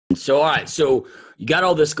So, all right. So you got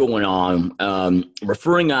all this going on,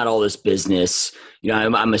 referring out all this business.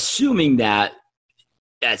 I'm assuming that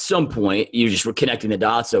at some point you just were connecting the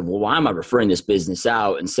dots of, well, why am I referring this business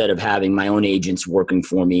out instead of having my own agents working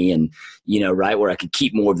for me and, right, where I could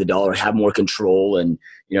keep more of the dollar, have more control and,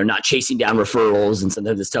 not chasing down referrals, and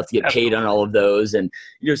sometimes it's tough to get paid on all of those. And,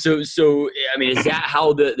 so, I mean, is that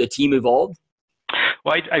how the team evolved?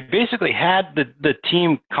 Well, I basically had the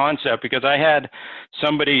team concept because I had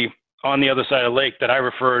somebody on the other side of the lake that I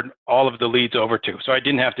referred all of the leads over to. So I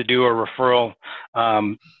didn't have to do a referral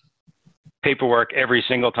paperwork every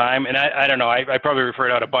single time. And I don't know, I probably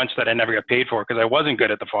referred out a bunch that I never got paid for because I wasn't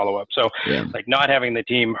good at the follow-up. So like not having the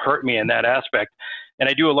team hurt me in that aspect. And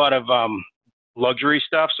I do a lot of luxury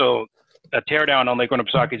stuff. So a teardown on Lake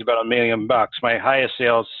Winnipesaukee is about $1 million. My highest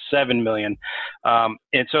sales, 7 million.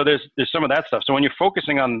 And so there's some of that stuff. So when you're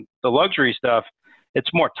focusing on the luxury stuff, it's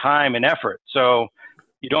more time and effort. So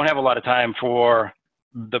you don't have a lot of time for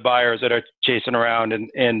the buyers that are chasing around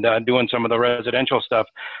and doing some of the residential stuff.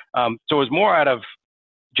 So it was more out of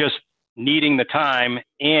just needing the time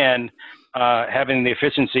and having the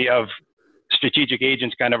efficiency of strategic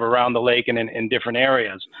agents kind of around the lake and in different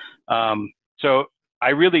areas. So I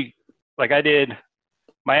really, like I did,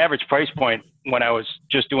 my average price point when I was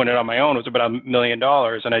just doing it on my own was about $1 million.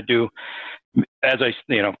 And I do, as I,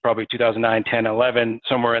 probably 2009, 10, 11,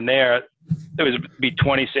 somewhere in there, it was be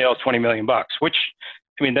 20 sales, $20 million, which,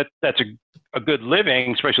 I mean, that's a good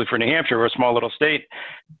living, especially for New Hampshire, we're a small little state,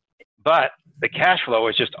 but the cash flow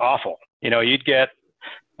is just awful. You'd get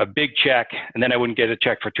a big check and then I wouldn't get a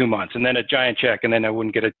check for 2 months and then a giant check and then I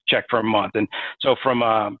wouldn't get a check for a month. And so from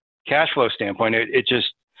a cash flow standpoint,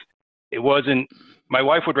 it wasn't, my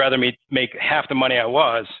wife would rather me make half the money I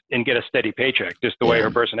was and get a steady paycheck, just the way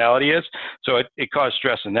her personality is. So it caused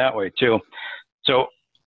stress in that way too. So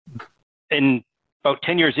in about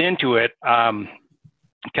 10 years into it,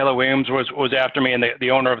 Keller Williams was after me, and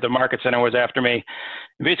the owner of the market center was after me.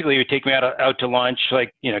 Basically, he would take me out to lunch.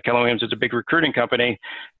 Like, Keller Williams is a big recruiting company,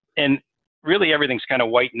 and really everything's kind of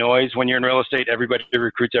white noise when you're in real estate. Everybody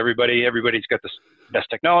recruits everybody. Everybody's got the best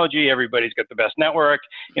technology. Everybody's got the best network.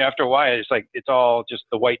 After a while, it's all just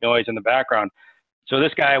the white noise in the background. So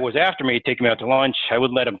this guy was after me, taking me out to lunch. I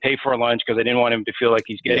wouldn't let him pay for a lunch because I didn't want him to feel like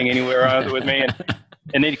he's getting anywhere with me.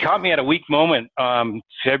 And then he caught me at a weak moment,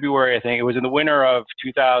 February, I think. It was in the winter of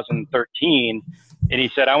 2013. And he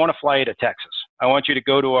said, I want to fly you to Texas. I want you to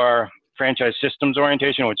go to our franchise systems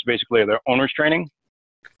orientation, which is basically their owner's training.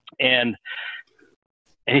 And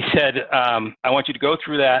he said, I want you to go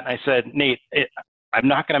through that. And I said, Nate, I'm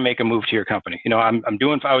not going to make a move to your company. I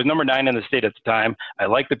was number 9 in the state at the time. I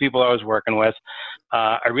liked the people I was working with.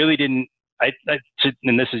 I really didn't,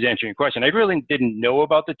 and this is answering your question, I really didn't know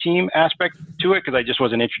about the team aspect to it because I just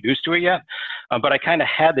wasn't introduced to it yet. But I kind of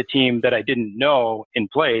had the team that I didn't know in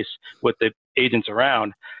place with the agents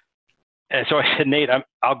around. And so I said, Nate,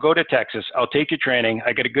 I'll go to Texas. I'll take your training.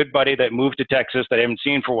 I got a good buddy that moved to Texas that I haven't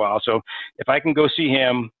seen for a while. So if I can go see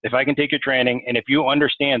him, if I can take your training, and if you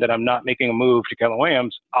understand that I'm not making a move to Keller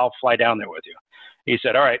Williams, I'll fly down there with you. He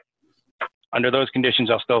said, all right, under those conditions,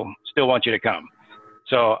 I'll still want you to come.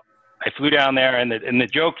 So I flew down there, and the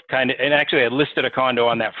joke and actually I listed a condo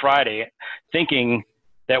on that Friday thinking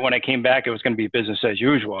that when I came back, it was going to be business as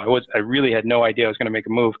usual. I really had no idea I was going to make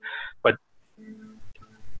a move, but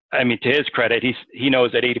I mean, to his credit, he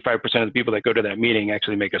knows that 85% of the people that go to that meeting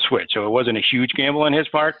actually make a switch. So it wasn't a huge gamble on his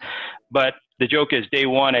part. But the joke is, day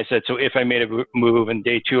one, I said, so if I made a move, and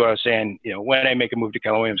day two, I was saying, when I make a move to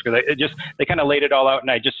Keller Williams, because they kind of laid it all out,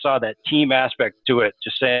 and I just saw that team aspect to it,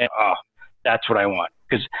 just saying, oh, that's what I want.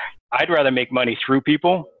 Because I'd rather make money through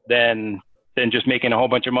people than just making a whole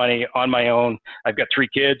bunch of money on my own. I've got 3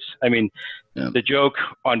 kids. I mean, the joke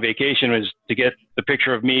on vacation was to get the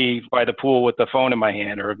picture of me by the pool with the phone in my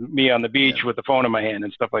hand, or me on the beach with the phone in my hand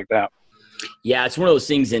and stuff like that. Yeah, it's one of those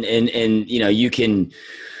things, and you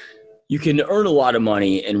can earn a lot of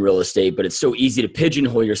money in real estate, but it's so easy to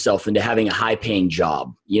pigeonhole yourself into having a high-paying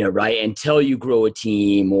job, right? Until you grow a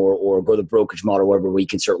team or go the brokerage model, wherever we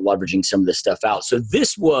can start leveraging some of this stuff out. So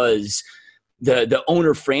this was the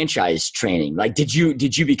owner franchise training. Like, did you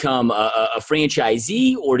become a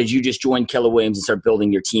franchisee, or did you just join Keller Williams and start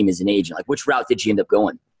building your team as an agent? Like, which route did you end up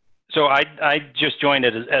going? So I just joined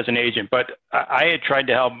it as an agent, but I had tried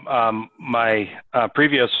to help my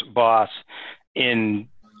previous boss in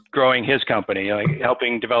growing his company, like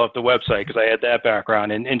helping develop the website, because I had that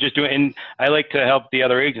background, and just doing. And I like to help the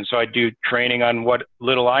other agents, so I do training on what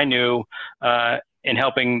little I knew, and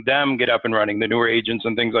helping them get up and running, the newer agents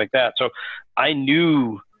and things like that. So I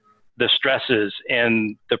knew the stresses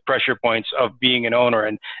and the pressure points of being an owner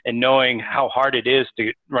and knowing how hard it is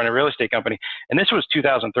to run a real estate company. And this was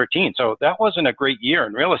 2013. So that wasn't a great year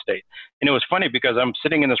in real estate. And it was funny because I'm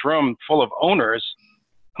sitting in this room full of owners.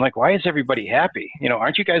 I'm like, why is everybody happy? You know,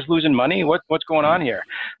 aren't you guys losing money? What's going on here?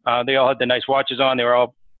 They all had the nice watches on. They were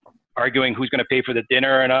all arguing who's going to pay for the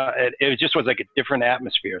dinner. And it just was like a different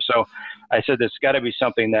atmosphere. So I said, there's got to be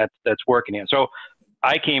something that's working here. So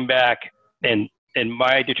I came back and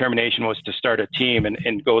my determination was to start a team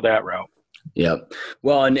and go that route. Yeah.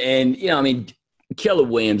 Well, and you know, I mean, Keller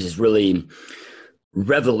Williams has really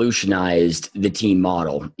revolutionized the team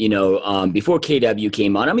model. You know, before KW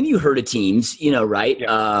came on, I mean, you heard of teams, you know, right?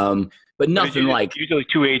 Yeah. But nothing like usually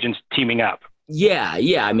two agents teaming up. Yeah.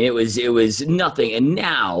 I mean, it was nothing. And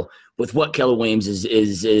now with what Keller Williams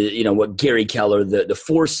is you know, what Gary Keller, the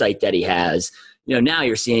foresight that he has, you know, now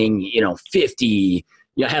you're seeing, you know, 50.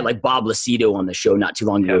 You know, I had like Bob Lucido on the show not too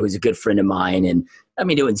long ago, who's a good friend of mine, and I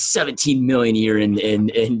mean, doing $17 million a year in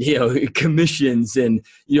you know, commissions, and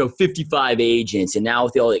you know, 55 agents, and now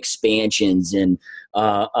with all the expansions, and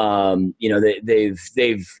you know,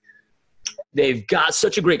 they've got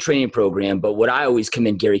such a great training program. But what I always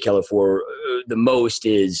commend Gary Keller for the most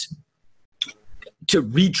is to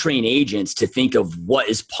retrain agents to think of what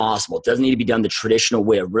is possible. It doesn't need to be done the traditional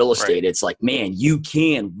way of real estate. Right. It's like, man, you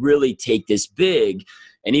can really take this big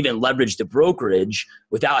and even leverage the brokerage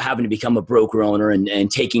without having to become a broker owner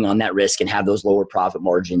and taking on that risk and have those lower profit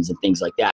margins and things like that.